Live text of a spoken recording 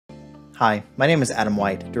Hi, my name is Adam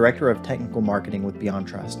White, Director of Technical Marketing with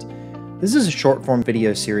BeyondTrust. This is a short-form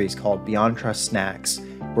video series called BeyondTrust Snacks,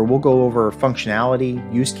 where we'll go over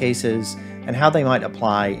functionality, use cases, and how they might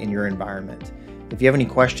apply in your environment. If you have any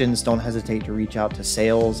questions, don't hesitate to reach out to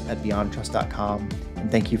sales@beyondtrust.com,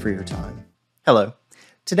 and thank you for your time. Hello.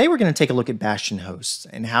 Today we're going to take a look at Bastion hosts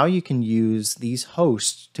and how you can use these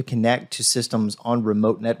hosts to connect to systems on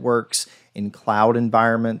remote networks, in cloud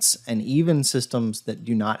environments, and even systems that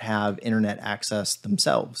do not have internet access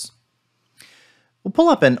themselves. We'll pull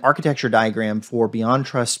up an architecture diagram for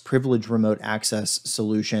BeyondTrust Privileged Remote Access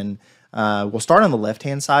solution. We'll start on the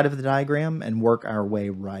left-hand side of the diagram and work our way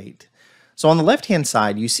right. So on the left-hand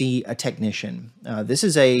side, you see a technician. This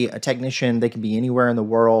is a technician. They can be anywhere in the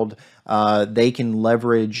world. They can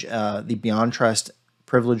leverage the BeyondTrust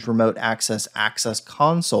Privileged Remote Access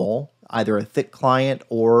console, either a thick client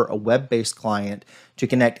or a web-based client, to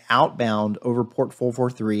connect outbound over port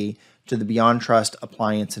 443 to the BeyondTrust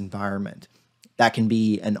appliance environment. That can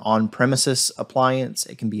be an on-premises appliance.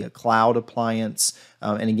 It can be a cloud appliance.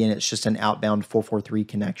 And again, it's just an outbound 443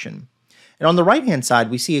 connection. And on the right-hand side,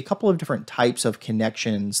 we see a couple of different types of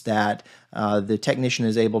connections that the technician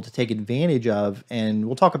is able to take advantage of, and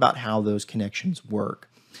we'll talk about how those connections work.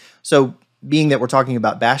 So being that we're talking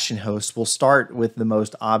about Bastion hosts, we'll start with the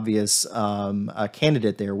most obvious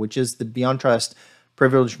candidate there, which is the BeyondTrust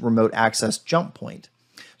Privileged Remote Access jump point.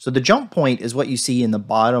 So the jump point is what you see in the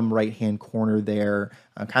bottom right-hand corner there,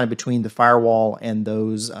 kind of between the firewall and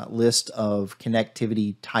those list of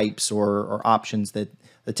connectivity types or options that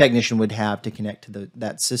the technician would have to connect to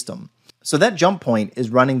that system. So that jump point is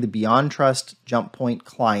running the BeyondTrust jump point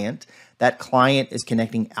client. That client is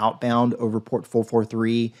connecting outbound over port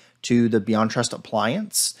 443 to the BeyondTrust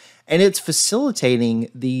appliance, and it's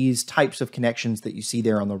facilitating these types of connections that you see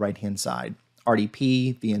there on the right-hand side: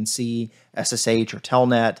 RDP, VNC, SSH or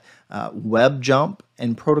Telnet, web jump,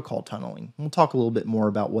 and protocol tunneling. We'll talk a little bit more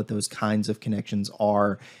about what those kinds of connections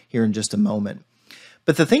are here in just a moment.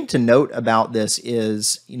 But the thing to note about this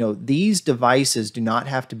is, these devices do not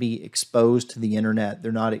have to be exposed to the internet.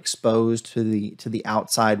 They're not exposed to the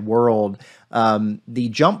outside world. The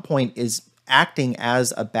jump point is acting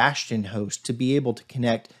as a Bastion host to be able to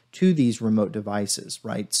connect to these remote devices,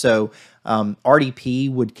 right? So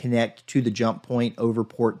RDP would connect to the jump point over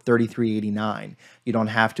port 3389. You don't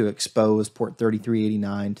have to expose port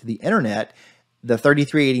 3389 to the internet. The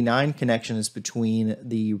 3389 connection is between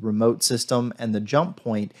the remote system and the jump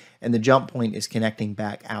point is connecting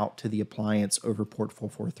back out to the appliance over port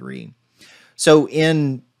 443. So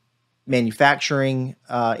in manufacturing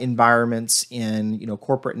environments, in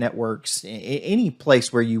corporate networks, any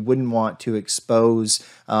place where you wouldn't want to expose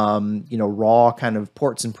raw kind of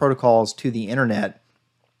ports and protocols to the internet,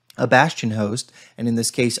 a Bastion host, and in this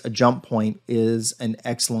case a jump point, is an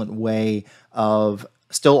excellent way of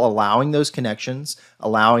still allowing those connections,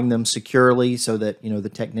 allowing them securely so that the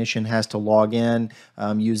technician has to log in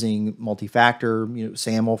using multi-factor,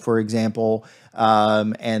 SAML for example,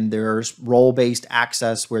 and there's role-based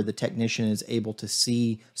access where the technician is able to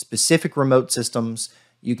see specific remote systems.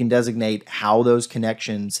 You can designate how those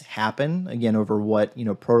connections happen, again, over what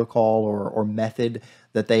protocol or method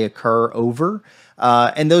that they occur over,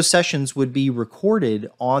 and those sessions would be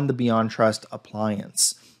recorded on the BeyondTrust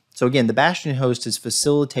appliance. So again, the Bastion host is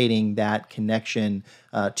facilitating that connection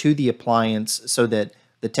to the appliance so that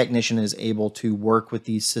the technician is able to work with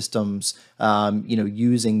these systems,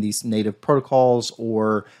 using these native protocols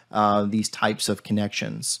or these types of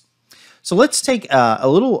connections. So let's take a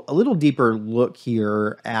little deeper look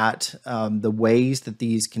here at the ways that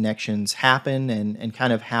these connections happen and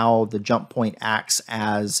kind of how the jump point acts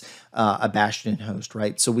as a Bastion host,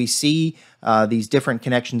 right? So we see these different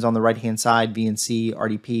connections on the right-hand side: VNC,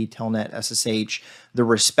 RDP, Telnet, SSH, the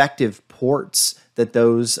respective ports that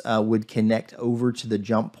those would connect over to the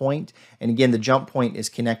jump point. And again, the jump point is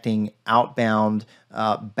connecting outbound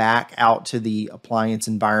back out to the appliance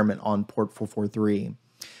environment on port 443.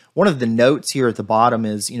 One of the notes here at the bottom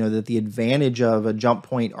is, that the advantage of a jump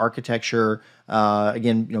point architecture,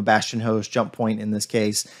 again, Bastion host, jump point in this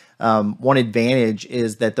case, one advantage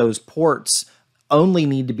is that those ports only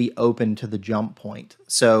need to be open to the jump point.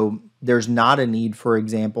 So there's not a need, for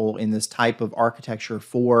example, in this type of architecture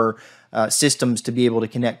for systems to be able to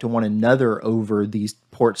connect to one another over these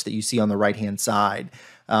ports that you see on the right-hand side.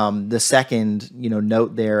 The second,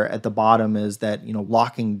 note there at the bottom is that,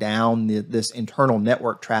 locking down this internal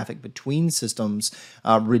network traffic between systems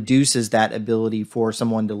reduces that ability for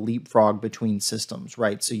someone to leapfrog between systems,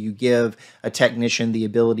 right? So you give a technician the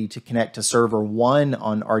ability to connect to server 1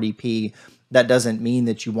 on RDP that doesn't mean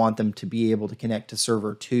that you want them to be able to connect to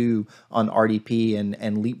server 2 on RDP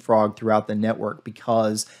and leapfrog throughout the network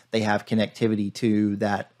because they have connectivity to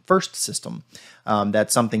that first system.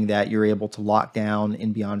 That's something that you're able to lock down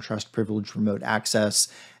in BeyondTrust Privileged Remote Access.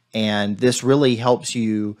 And this really helps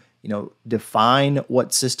you, define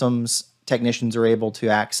what systems technicians are able to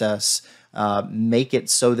access, make it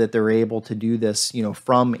so that they're able to do this,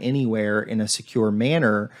 from anywhere in a secure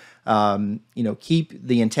manner. Keep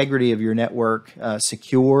the integrity of your network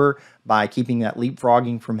secure by keeping that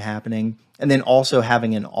leapfrogging from happening, and then also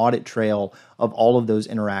having an audit trail of all of those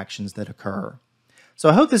interactions that occur. So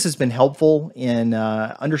I hope this has been helpful in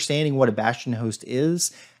understanding what a Bastion host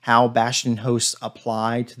is, how Bastion hosts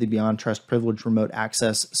apply to the BeyondTrust Privileged Remote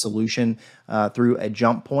Access solution through a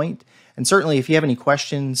jump point. And certainly, if you have any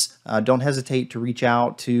questions, don't hesitate to reach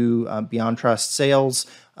out to BeyondTrust Sales.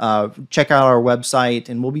 Check out our website,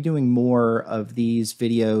 and we'll be doing more of these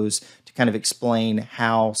videos to kind of explain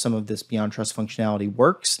how some of this BeyondTrust functionality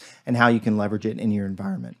works and how you can leverage it in your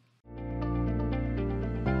environment.